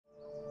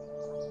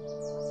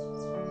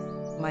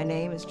My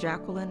name is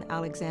Jacqueline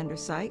Alexander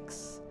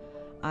Sykes.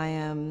 I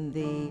am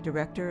the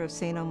director of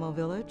St. Elmo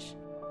Village.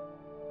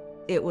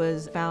 It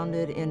was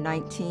founded in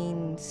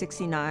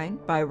 1969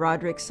 by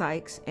Roderick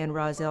Sykes and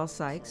Rozelle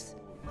Sykes.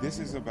 This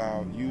is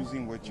about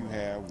using what you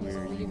have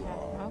where you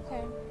are.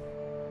 Okay.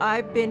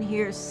 I've been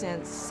here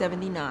since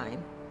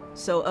 '79,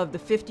 so of the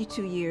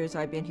 52 years,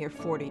 I've been here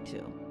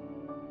 42.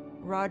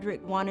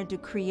 Roderick wanted to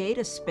create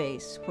a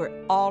space where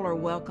all are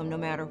welcome, no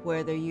matter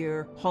whether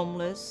you're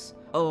homeless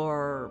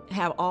or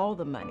have all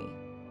the money.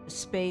 A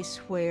space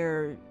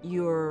where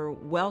you're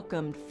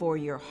welcomed for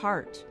your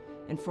heart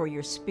and for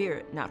your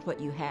spirit, not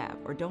what you have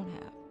or don't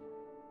have.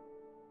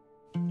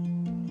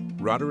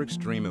 Roderick's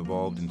dream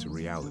evolved into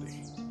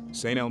reality.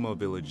 St. Elmo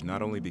Village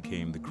not only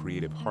became the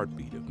creative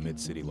heartbeat of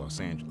mid-city Los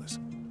Angeles,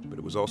 but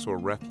it was also a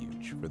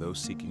refuge for those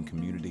seeking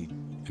community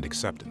and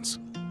acceptance.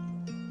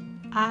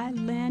 I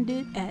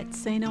landed at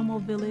St. Elmo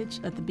Village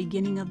at the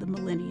beginning of the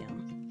millennium.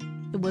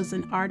 It was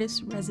an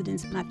artist's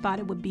residence, and I thought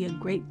it would be a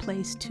great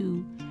place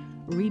to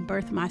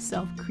rebirth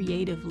myself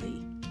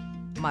creatively.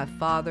 My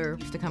father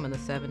used to come in the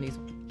 70s.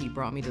 He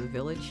brought me to the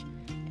village,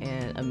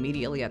 and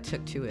immediately I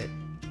took to it.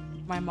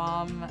 My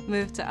mom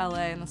moved to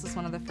LA, and this was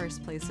one of the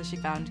first places she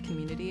found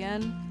community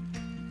in.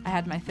 I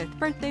had my 5th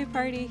birthday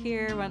party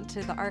here, went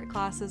to the art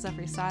classes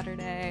every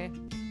Saturday.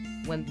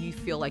 When you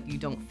feel like you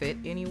don't fit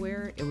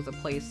anywhere, it was a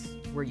place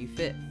where you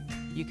fit.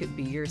 You could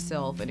be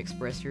yourself and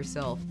express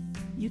yourself.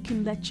 You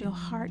can let your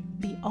heart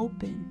be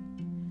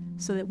open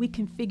so that we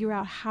can figure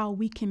out how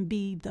we can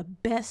be the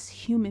best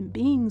human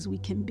beings we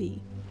can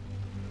be.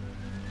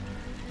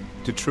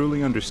 To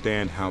truly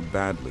understand how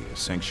badly a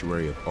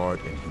sanctuary of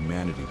art and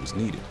humanity was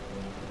needed,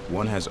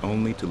 one has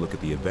only to look at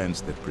the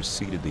events that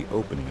preceded the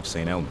opening of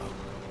St. Elmo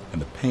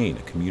and the pain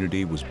a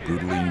community was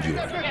brutally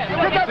enduring.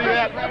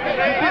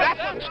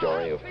 The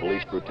story of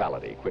police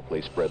brutality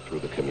quickly spread through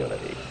the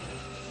community.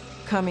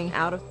 Coming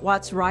out of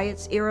Watts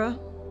riots era,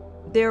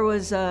 there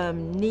was a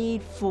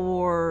need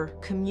for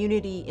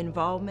community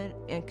involvement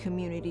and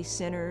community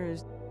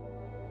centers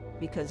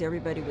because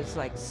everybody was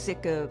like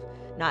sick of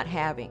not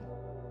having.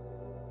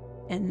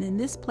 And then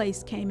this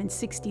place came in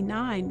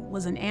 '69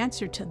 was an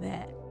answer to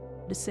that,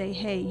 to say,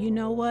 hey, you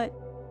know what?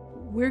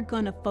 We're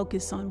gonna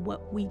focus on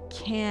what we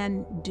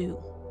can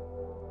do.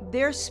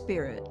 Their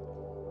spirit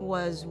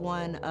was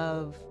one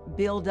of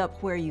build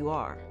up where you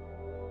are.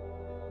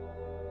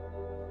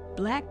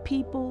 Black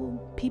people,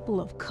 people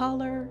of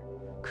color,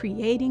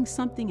 creating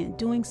something and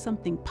doing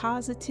something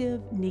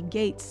positive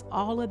negates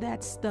all of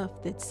that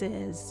stuff that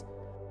says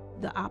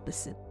the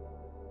opposite.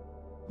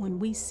 When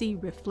we see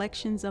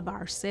reflections of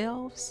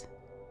ourselves,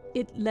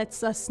 it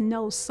lets us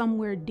know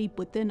somewhere deep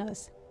within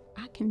us,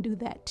 I can do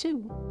that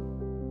too.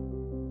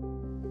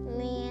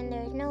 Man,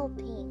 there's no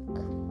pink.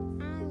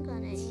 I'm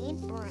gonna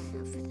need brown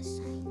for the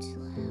science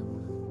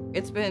lab.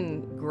 It's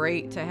been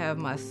great to have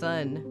my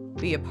son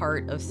be a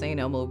part of St.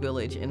 Elmo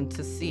Village and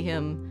to see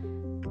him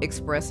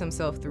express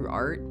himself through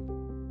art.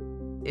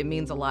 It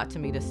means a lot to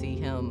me to see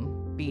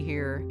him be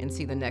here and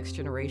see the next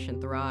generation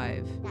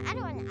thrive. The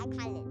other one, I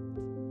call it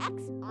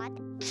X art.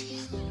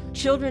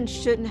 Children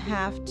shouldn't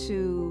have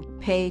to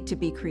pay to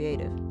be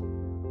creative.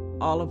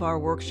 All of our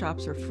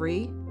workshops are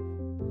free.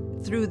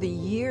 Through the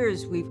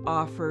years, we've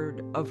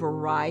offered a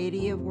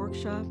variety of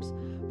workshops,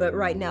 but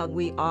right now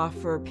we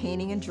offer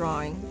painting and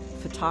drawing,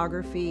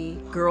 photography,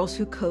 Girls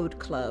Who Code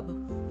Club.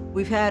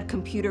 We've had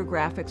computer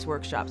graphics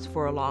workshops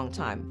for a long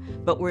time,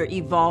 but we're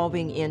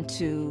evolving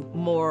into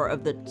more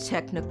of the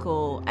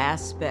technical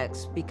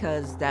aspects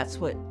because that's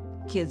what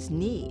kids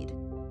need.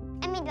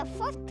 I made the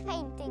first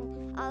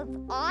painting of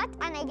art,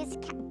 and I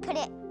just put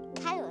it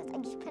colors. I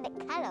just put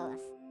it colors.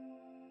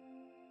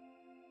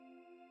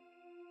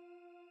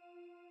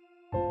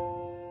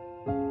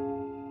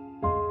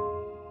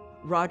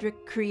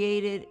 Roderick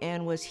created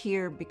and was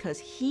here because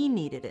he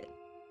needed it.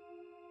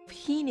 If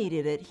he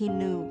needed it, he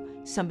knew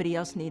somebody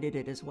else needed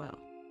it as well.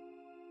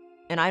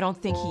 And I don't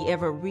think he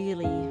ever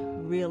really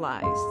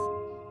realized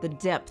the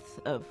depth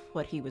of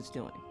what he was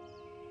doing.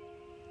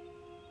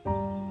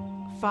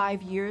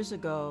 5 years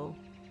ago,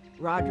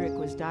 Roderick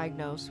was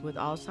diagnosed with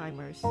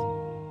Alzheimer's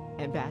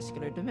and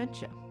vascular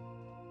dementia.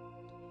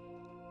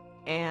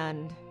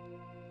 And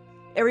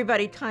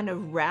everybody kind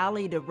of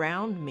rallied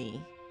around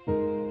me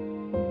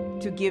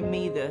to give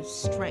me the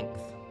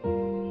strength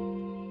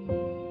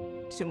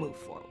to move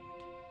forward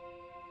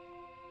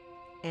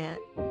and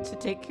to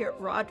take care of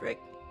Roderick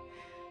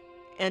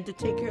and to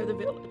take care of the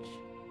village.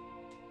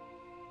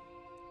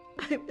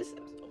 I miss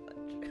him so much.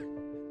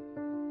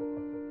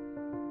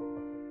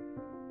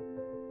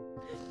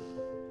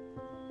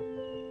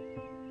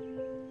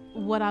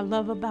 What I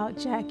love about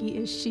Jackie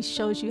is she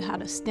shows you how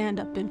to stand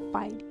up and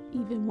fight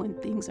even when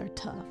things are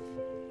tough.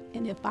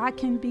 And if I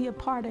can be a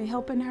part of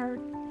helping her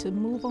to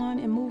move on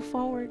and move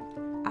forward,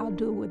 I'll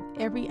do it with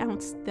every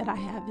ounce that I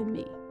have in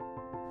me.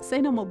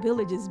 St. Elmo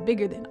Village is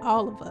bigger than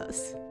all of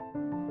us.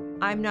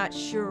 I'm not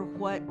sure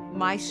what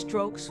my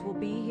strokes will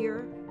be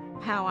here,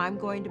 how I'm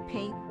going to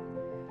paint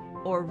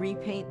or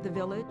repaint the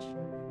village.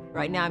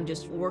 Right now I'm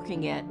just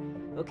working at,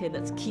 okay,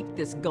 let's keep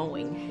this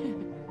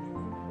going.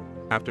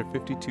 After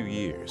 52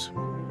 years,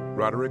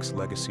 Roderick's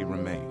legacy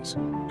remains,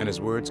 and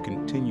his words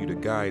continue to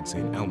guide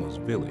St. Elmo's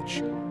Village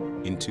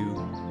into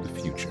the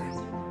future.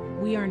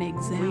 We are an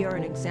example. We are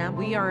an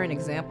example. We are an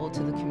example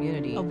to the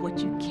community of what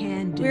you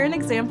can do. We're an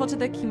example to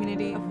the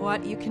community of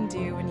what you can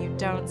do when you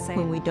don't say.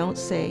 When we don't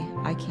say,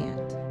 I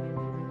can't.